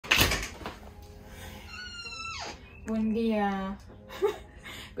Buen dia.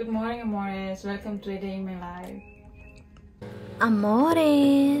 Good morning, amores. Welcome to a day in my life.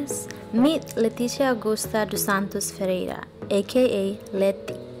 Amores! Meet Leticia Augusta dos Santos Ferreira, aka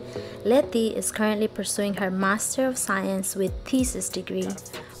Lety. Lety is currently pursuing her Master of Science with thesis degree.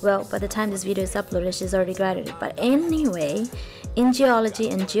 Well, by the time this video is uploaded, she's already graduated. But anyway, in geology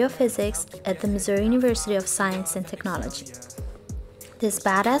and geophysics at the Missouri University of Science and Technology. This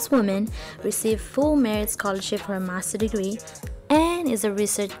badass woman received full merit scholarship for her master degree and is a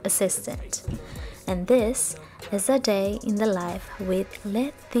research assistant. And this is a day in the life with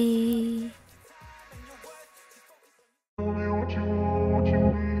Lety.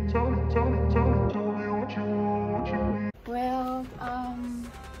 Well,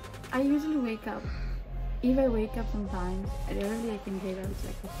 I usually wake up. If I wake up sometimes, early I can get up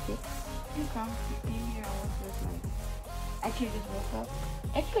like at 6. Maybe I was like, actually just woke up.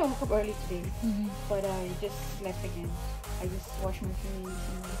 Actually I woke up early today, but I just slept again. I just washed my face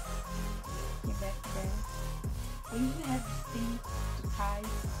and get back to bed. I usually have this thing to tie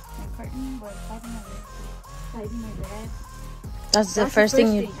my curtain, but tidying my bed. That's the first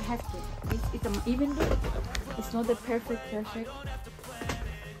thing you... I have to. Even though it's not the perfect, it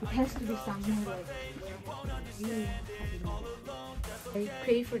has to be something like really happy. I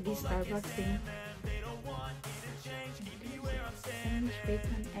pray for this Starbucks thing. Sandwich,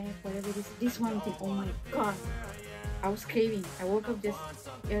 bacon, egg, whatever it is. This one thing, oh my god. I was craving. I woke up just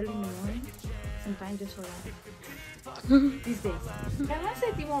early in the morning. Sometimes just for that. These days. Karena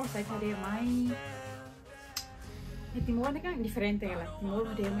sa Timor, sa kademay. Sa Timor na kan diferente lah. Timor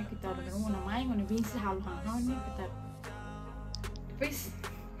kademay kita ada na main, na binsa halu-halu ni kita. Please,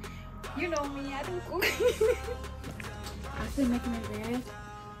 you know me, I don't cook. After making my bed,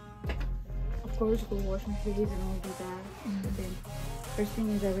 of course, go wash my face and all do that. But then, first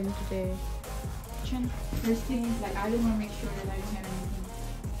thing is I went to the kitchen. First thing is like I don't want to make sure that I don't have anything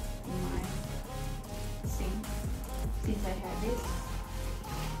in my sink. Since I have this.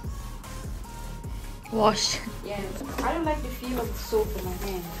 Wash. Yes. I don't like the feel of the soap in my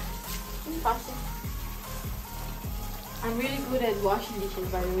hand. I'm really good at washing dishes,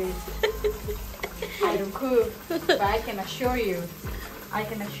 by the way. I don't cook, but I can assure you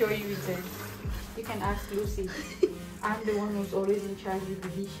that you can ask Lucy. I'm the one who's always in charge of the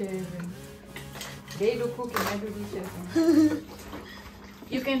dishes, and they do cooking, I do dishes.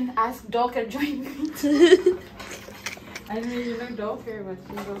 You can ask Docker join me. I don't really know Docker, but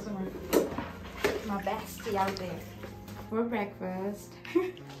she's also my bestie out there. For breakfast,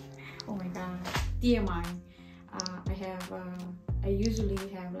 oh my god, TMI. I usually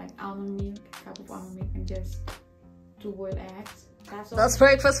have like almond milk, a cup of almond milk, and just 2 boiled eggs. That's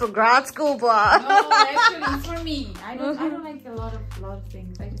breakfast for grad school, boy. No, actually, it's for me. I don't like a lot of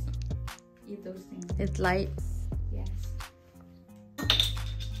things. I just eat those things. It's light. Yes.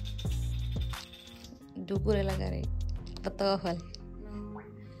 Dugure lagare. Patohal. No.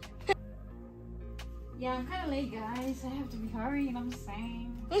 Yeah, I'm kind of late, guys. I have to be hurrying. I'm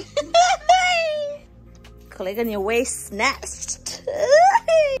saying. Click on your waist snatched.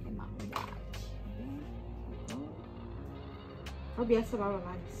 Oh, biasa bawa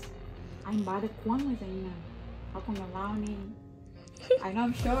guys. I'm bad at quando ainda. How come I know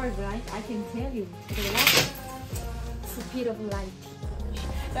I'm short, but I can tell you. It's a bit of light.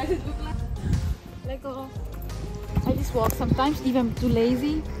 That is good light. Let go. I just walk. Sometimes if I'm too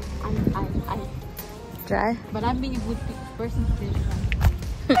lazy, I Try. But I'm being a good person today.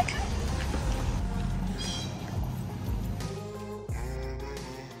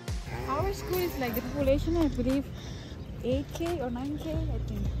 Our school is like the population, I believe, 8K or 9K, I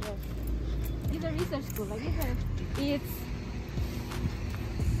think. Yes. It's a research school. Like it's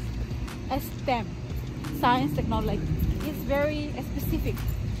a STEM, science, technology. Like it's very specific.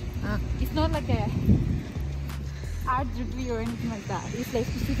 It's not like a art degree or anything like that. It's like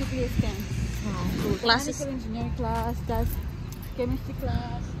specifically a STEM. Cool. Classes. Mechanical engineering class, that's chemistry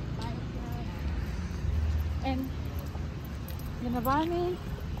class, bio class, and Yanabani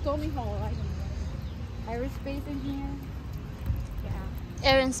told me how I don't know. Aerospace engineer. Yeah.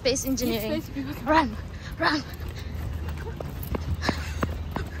 Air and space engineering. Run!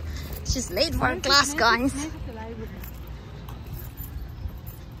 She's late for class, guys.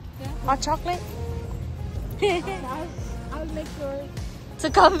 Hot chocolate? I'll make sure to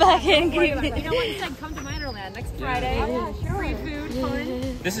come back and give You know what? You said come to Minerland next Friday. yeah, sure. Free food,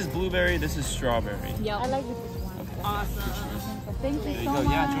 fun. This is blueberry, this is strawberry. Yep. I like this one. Okay. Awesome. Thank you There you so go. much.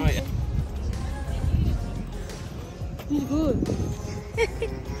 Yeah, enjoy it. It's good.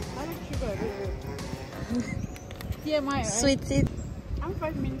 I like sugar. TMI, right? Sweet tea. I'm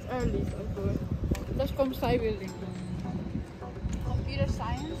 5 minutes early, so it's good. /Comsci building. Computer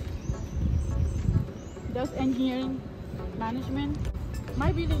science. Does engineering management.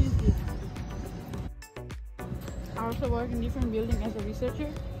 My building is this. I also work in different building as a researcher.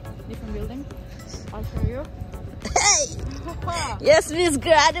 Different building. I'll show you. Hey! Yes, Miss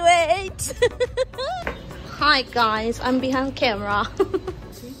Graduate! Hi guys, I'm behind camera. This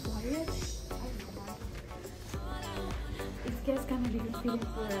guy's kind of big feeling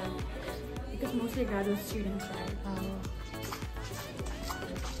for because mostly graduate students, right?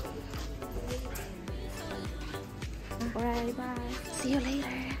 Alright, bye. See you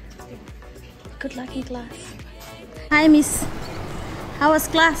later. Good luck in class. Hi, Miss. How was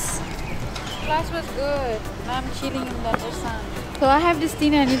class? Class was good. I'm chilling in the sun. So I have this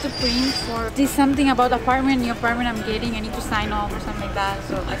thing I need to print for this something about apartment, new apartment I'm getting. I need to sign off or something like that.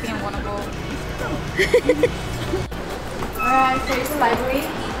 So I think I want to go. Alright, so it's a library.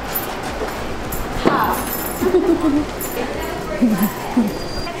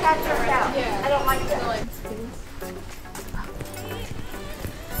 I don't like that.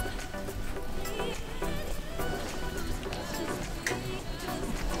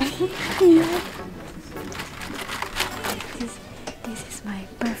 This is my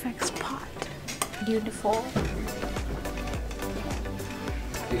perfect spot. Beautiful.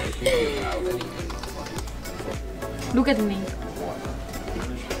 Look at me.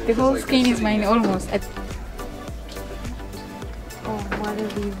 The whole skin is mine almost. Oh, water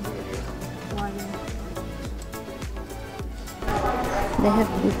view. Water. They have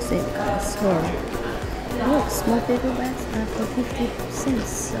books in store. Look, small paperbacks are for 50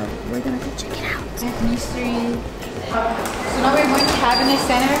 cents, so we're gonna go check it out. Mystery. So now we're going to Happiness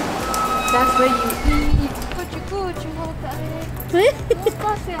Center. That's where you eat.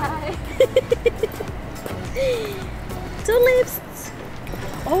 Tulips!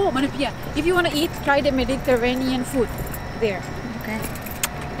 Oh, Manupia. If you want to eat, try the Mediterranean food. There. Okay.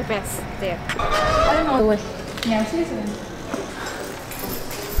 The best. There. I don't know. Yeah, seriously.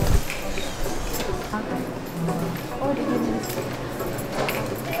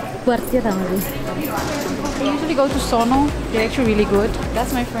 Cuartia tama. I usually go to Sono. They're actually really good.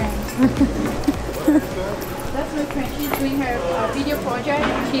 That's my friend. That's my friend. She's doing her video project.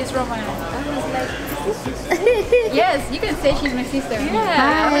 She's from I was like, yes, you can say she's my sister.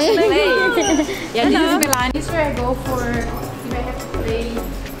 Yeah. Hi. Yeah, this is Milan. This is where I go for if I have to play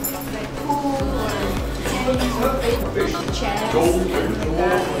like pool or tennis or play chess.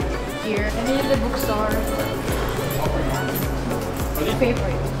 Here. And then the bookstore.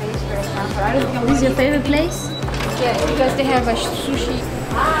 Favorite. I don't think This is your favorite place? Yes, because they have a sushi.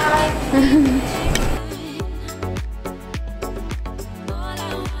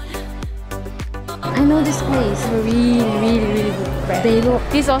 I know this place. Really good bread. They go.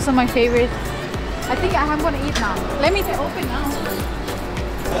 This is also my favorite. I think I'm gonna eat now. Let me open now.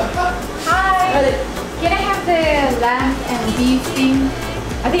 Hi! Can I have the lamb and beef thing?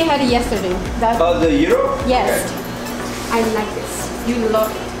 I think I had it yesterday. The euro? Yes. I like this. You love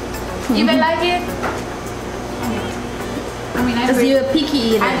it. You even like it? I mean, Because you're a picky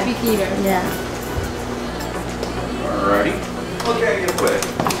eater. I'm a picky eater. Yeah. Alrighty. Okay, you're quick.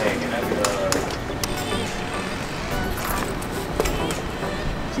 Hey, can I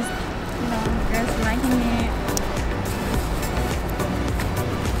Just, you know, girls liking it.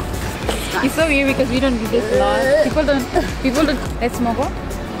 It's so weird because we don't do this a lot. People don't. Let's smoke.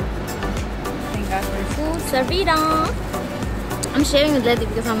 Thank God for food. Servida. I'm sharing with Lety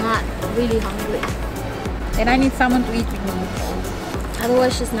because I'm not really hungry. And I need someone to eat with me.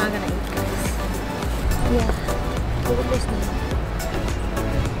 Otherwise, she's not gonna eat, guys. Yeah. Bokulos na.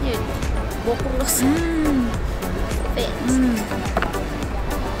 Yun. Bokulos. Fit.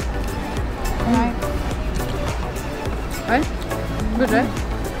 Alright. Right? Good, right?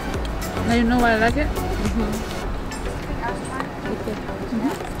 Now you know why I like it?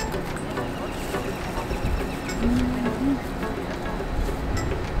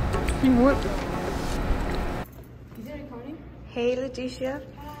 What? Is it recording? Hey Leticia,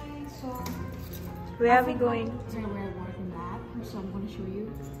 Hi, so where are we going? we're working lab, so I'm going to show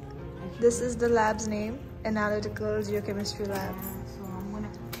you. This is the lab's name, Analytical Geochemistry Lab. So I'm going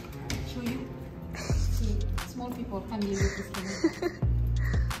to show you. See, small people can deal with this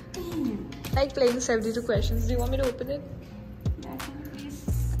thing. Like playing 72 questions. Do you want me to open it? Yeah, can you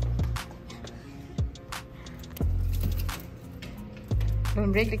please?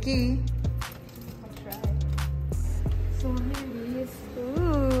 Don't break the key. I'll try. So here it is.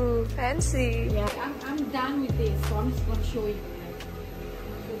 Ooh, fancy. Yeah, I'm done with this, so I'm just going to show you.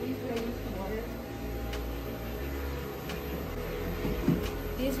 So this is where I use water.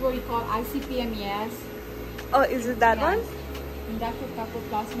 This This is what we call ICP-MES. Oh, is it that one? Inductive coupled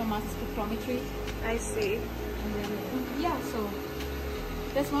plasma mass spectrometry. I see. And then, yeah, so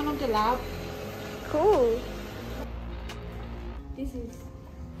that's one of the lab. Cool. This is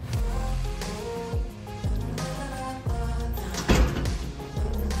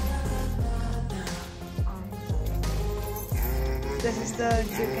This is the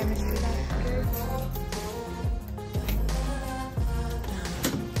geochemistry lab.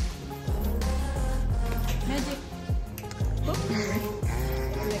 magic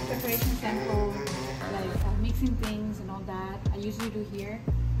like preparation sample, like mixing things and all that. I usually do here.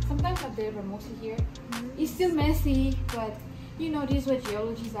 Sometimes up there, but mostly here. It's still messy, but you know, this is what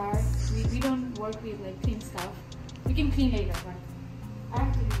geologies are. We don't work with like clean stuff. We can clean later, but I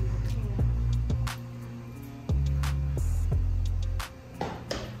have to do it.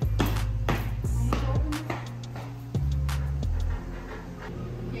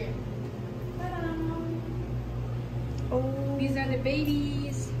 These are the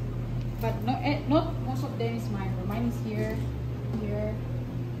babies, but not most of them is mine. But mine is here, here,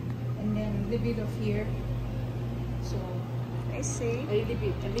 and then a little bit of here. So I see. a little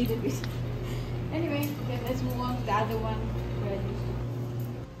bit. Anyway, then let's move on to the other one where I used to.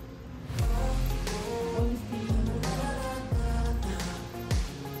 All these things.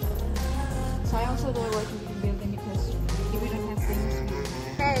 So I also do work with the building because if we don't have things,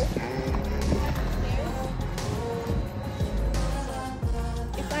 Hey.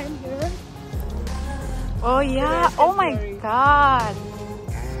 I'm here. Oh yeah! Oh my god!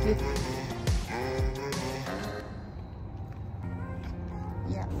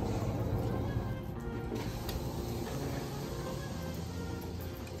 yeah.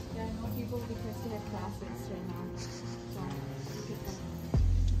 There are no people because they have classes right now. So look at them.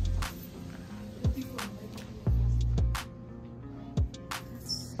 The people are making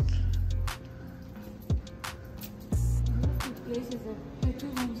places that there are 2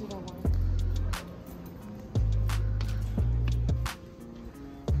 rooms that I want.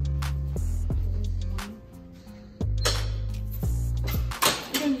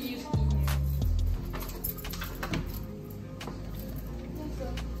 We don't use key here.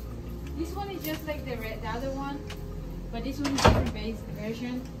 This one is just like the other one, but this one is different based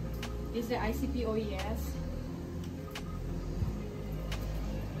version. It's the ICP-OES.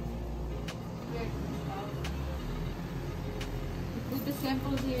 Put the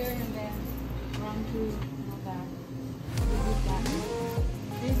samples here and then run through all that.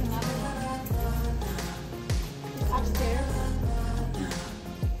 There's another one. It's upstairs.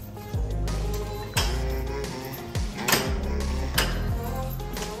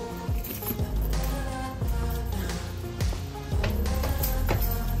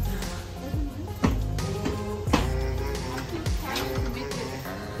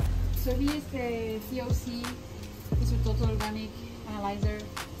 So here's the COC. It's a total organic analyzer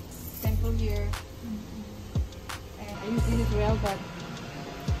sample here. And I use this as well, but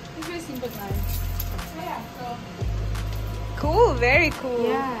it's very simple guys. So yeah, so Cool, very cool.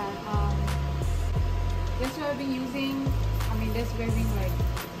 yeah, that's what I've been using. I mean, that's where I've been like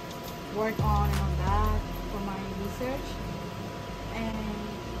work on and on that for my research. And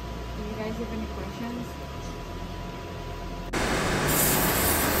if you guys have any questions,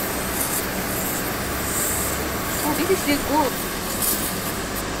 oh, this is still good.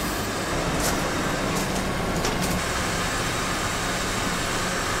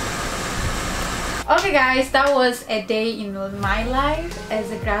 Okay guys, that was a day in my life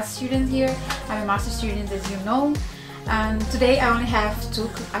as a grad student here. I'm a master student, as you know. And today I only have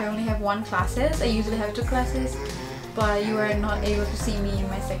one classes. I usually have 2 classes, but you are not able to see me in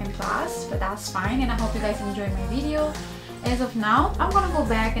my second class, but that's fine. And I hope you guys enjoyed my video. As of now, I'm gonna go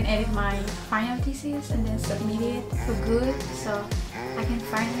back and edit my final thesis and then submit it for good, so I can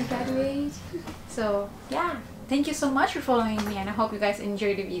finally graduate. So yeah, thank you so much for following me, and I hope you guys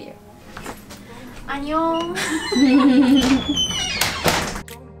enjoyed the video. Annyeong!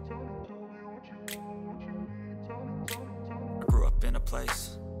 I grew up in a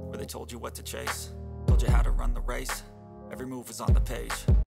place where they told you what to chase, told you how to run the race, every move was on the page.